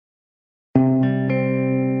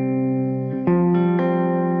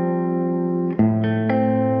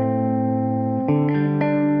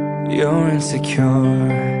You're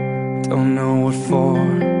insecure, don't know what for.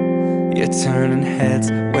 You're turning heads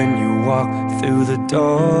when you walk through the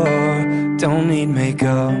door. Don't need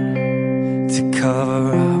makeup to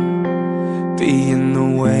cover up. Being the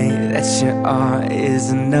way that you are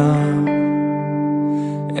is enough.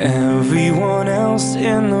 Everyone else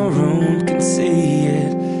in the room can see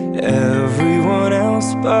it, everyone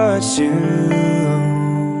else but you.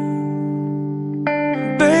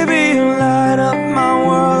 Baby, you light up my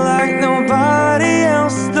world like nobody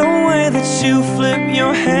else. The way that you flip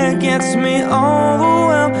your hair gets me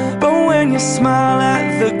overwhelmed. But when you smile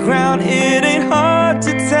at the ground, it ain't hard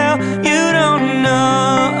to tell. You don't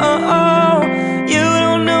know, you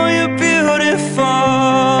don't know you're beautiful.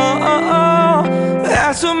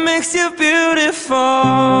 That's what makes you beautiful.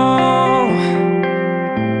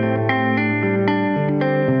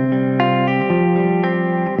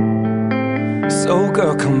 So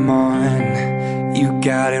girl, come on, you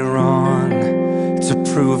got it wrong. To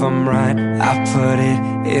prove I'm right, I put it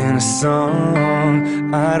in a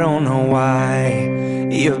song. I don't know why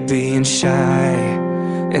you're being shy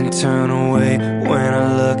and turn away when I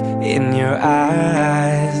look in your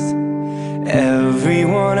eyes.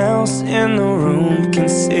 Everyone else in the room can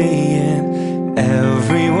see it,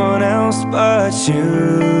 everyone else but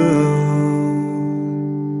you.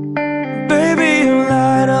 Baby, you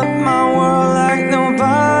light up my world like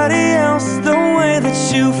nobody else. The way that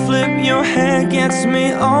you flip your hair gets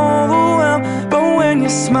me overwhelmed. But when you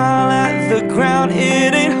smile at the ground,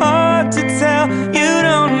 it ain't hard to tell. You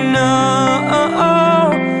don't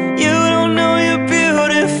know, you don't know you're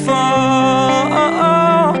beautiful.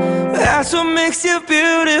 That's what makes you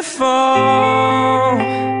beautiful.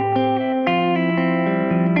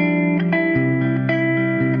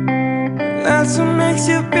 That's what makes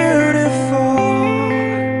you beautiful.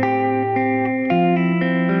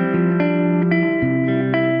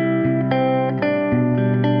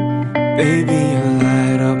 Baby, you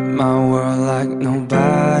light up my world like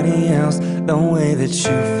nobody else. The way that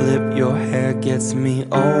you flip your hair gets me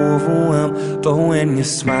overwhelmed. But when you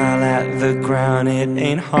smile at the ground, it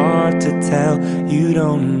ain't hard to tell. You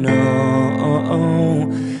don't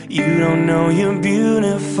know, you don't know you're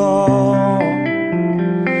beautiful.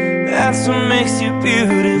 That's what makes you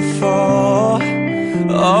beautiful.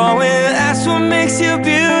 Oh, yeah, that's what makes you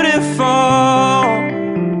beautiful.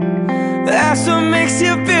 That's what makes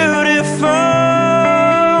you beautiful.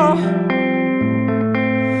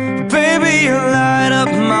 Baby, you light up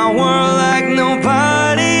my world like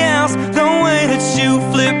nobody else. The way that you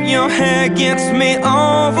flip your hair gets me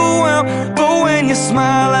overwhelmed. But when you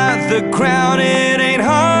smile at the crowd, it ain't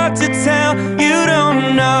hard to tell. You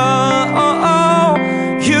don't know,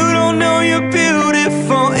 you don't know you're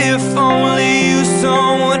beautiful. If only you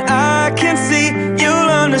saw what I can see, you'll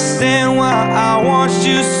understand why I want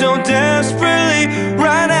you so desperately.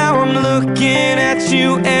 Right now I'm looking at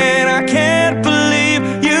you and I can't believe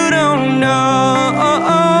you don't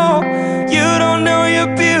know, you don't know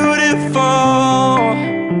you're beautiful.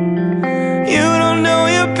 You don't know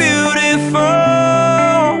you're beautiful.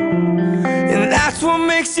 And that's what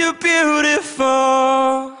makes you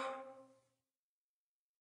beautiful.